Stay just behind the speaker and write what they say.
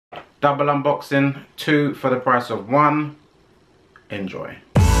Double unboxing, 2 for the price of 1. Enjoy.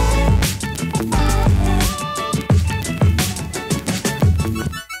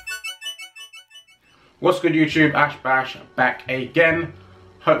 What's good YouTube, Ash Bash back again.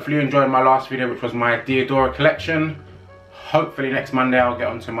 Hopefully you enjoyed my last video, which was my Diadora collection. Hopefully next Monday I'll get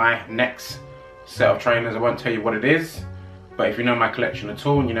onto my next set of trainers. I won't tell you what it is, but if you know my collection at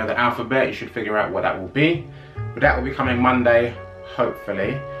all and you know the alphabet, you should figure out what that will be. But that will be coming Monday,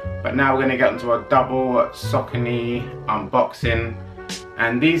 hopefully. But now we're going to get into a double Saucony unboxing.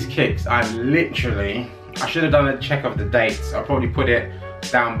 And these kicks, I should have done a check of the dates. I'll probably put it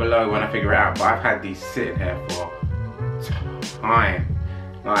down below when I figure it out, but I've had these sitting here for time.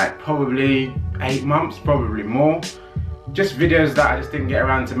 Like probably 8 months, probably more. Just videos that I just didn't get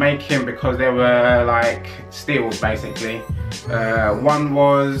around to making because they were like steals basically. One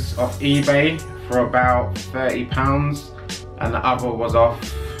was off eBay for about £30 and the other was off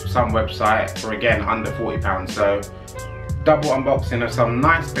some website for again under £40. So double unboxing of some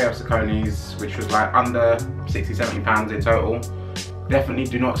nice pair of Sauconys, which was like under £60–70 in total. Definitely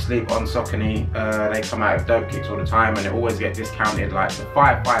do not sleep on Saucony. They come out of dope kicks all the time and they always get discounted. Like the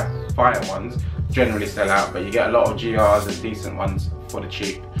fire ones generally sell out, but you get a lot of GRs and decent ones for the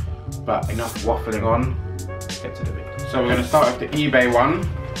cheap. But enough waffling on, get to the video. So we're going to start with the eBay one.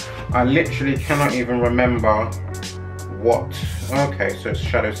 I literally cannot even remember what. Okay, so it's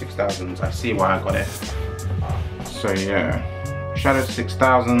Shadow 6000s. I see why I got it. So yeah, Shadow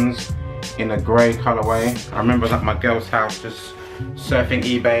 6000s in a grey colourway. I remember at my girl's house just surfing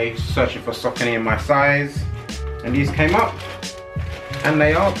eBay, searching for Saucony in my size, and these came up, and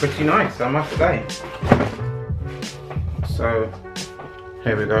they are pretty nice, I must say. So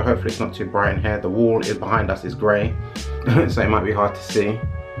here we go. Hopefully it's not too bright in here. The wall is behind us is grey, so it might be hard to see.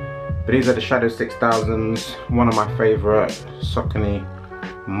 But these are the Shadow 6000s, one of my favourite Saucony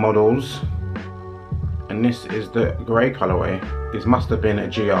models, and this is the grey colourway. This must have been a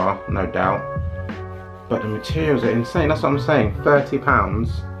GR, no doubt. But the materials are insane, that's what I'm saying.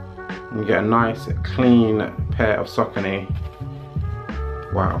 £30 and you get a nice clean pair of Saucony.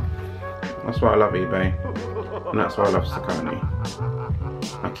 Wow, that's why I love eBay, and that's why I love Saucony.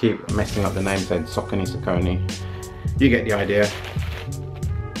 I keep messing up the name, saying Saucony, Saucony. You get the idea.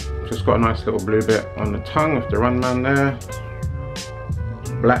 Just got a nice little blue bit on the tongue with the Runman there.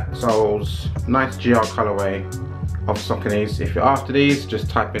 Black soles, nice GR colourway of Sauconys. If you're after these, just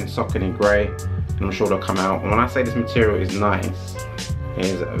type in Saucony grey. I'm sure they'll come out. And when I say this material is nice, it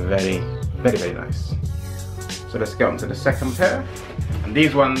is very, very, very nice. So let's get on to the second pair. And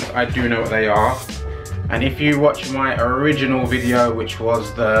these ones, I do know what they are. And if you watch my original video, which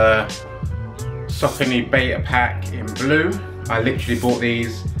was the Saucony Betta pack in blue, I literally bought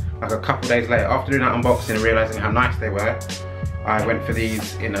these like a couple days later. After doing that unboxing and realising how nice they were, I went for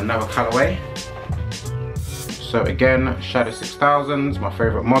these in another colourway. So again, Shadow 6000s, my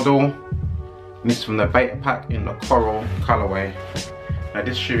favourite model. And this is from the Betta pack in the coral colourway. Now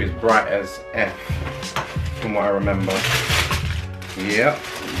this shoe is bright as F, from what I remember. Yep.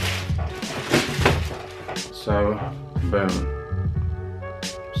 So, boom.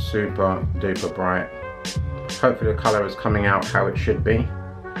 Super duper bright. Hopefully the colour is coming out how it should be.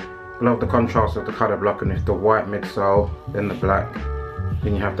 Love the contrast of the colour block, and with the white midsole, then the black.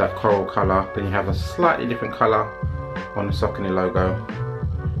 Then you have that coral colour, then you have a slightly different colour on the Saucony logo.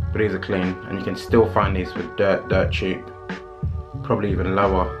 But these are clean, and you can still find these for dirt cheap. Probably even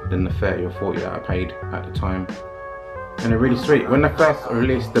lower than the 30 or 40 that I paid at the time. And they're really sweet. When they first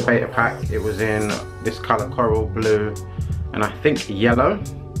released the Betta pack, it was in this colour, coral blue, and I think yellow.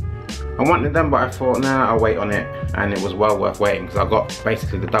 I wanted them, but I thought, nah, I'll wait on it, and it was well worth waiting because I got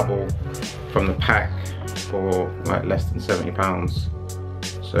basically the double from the pack for like less than £70.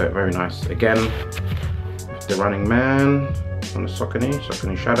 So very nice. Again, the Running Man on the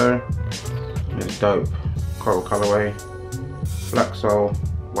Saucony Shadow. It's dope. Coral colourway, black sole,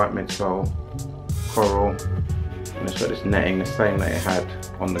 white midsole, coral, and it's got this netting, the same that it had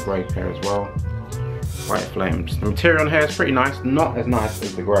on the grey pair as well. White flames. The material on here is pretty nice, not as nice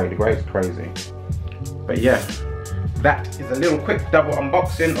as the grey. The grey is crazy. But yeah, that is a little quick double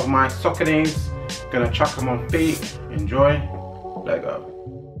unboxing of my Sauconys. Gonna chuck them on feet. Enjoy. Let go.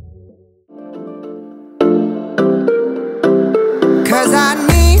 Cause I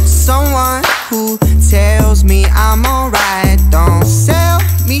need someone who tells me I'm alright. Don't sell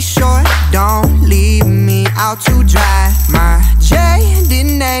me short, don't leave me out to dry. My jaded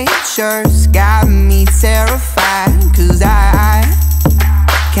nature's got me terrified. Cause I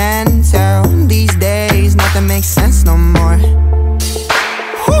can tell these days nothing makes sense no more.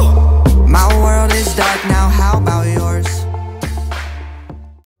 Whew. My world is dark now, how about yours?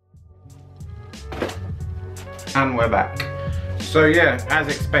 And we're back. So yeah, as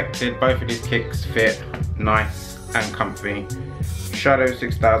expected, both of these kicks fit nice and comfy. Shadow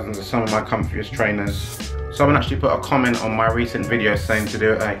 6000s are some of my comfiest trainers. Someone actually put a comment on my recent video saying to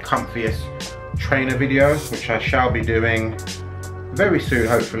do a comfiest trainer video, which I shall be doing very soon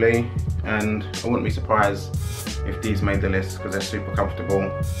hopefully, and I wouldn't be surprised if these made the list because they're super comfortable.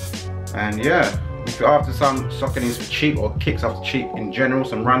 And yeah, if you're after some Sauconys for cheap, or kicks after cheap in general,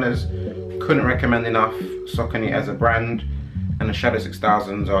 some runners, couldn't recommend enough Saucony as a brand. And the Shadow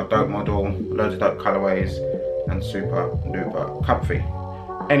 6000s are a dope model, loads of dope colorways, and super duper comfy.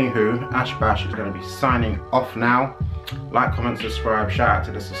 Anywho, Ash Bash is going to be signing off now. Like, comment, subscribe. Shout out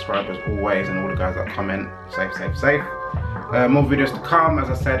to the subscribers always, and all the guys that comment. Safe, safe, safe. More videos to come. As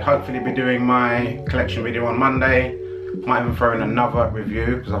I said, hopefully be doing my collection video on Monday. Might even throw in another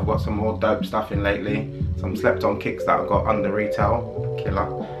review because I've got some more dope stuff in lately. Some slept on kicks that I've got under retail. Killer.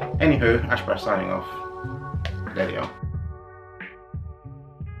 Anywho, Ash Bash signing off. There you go.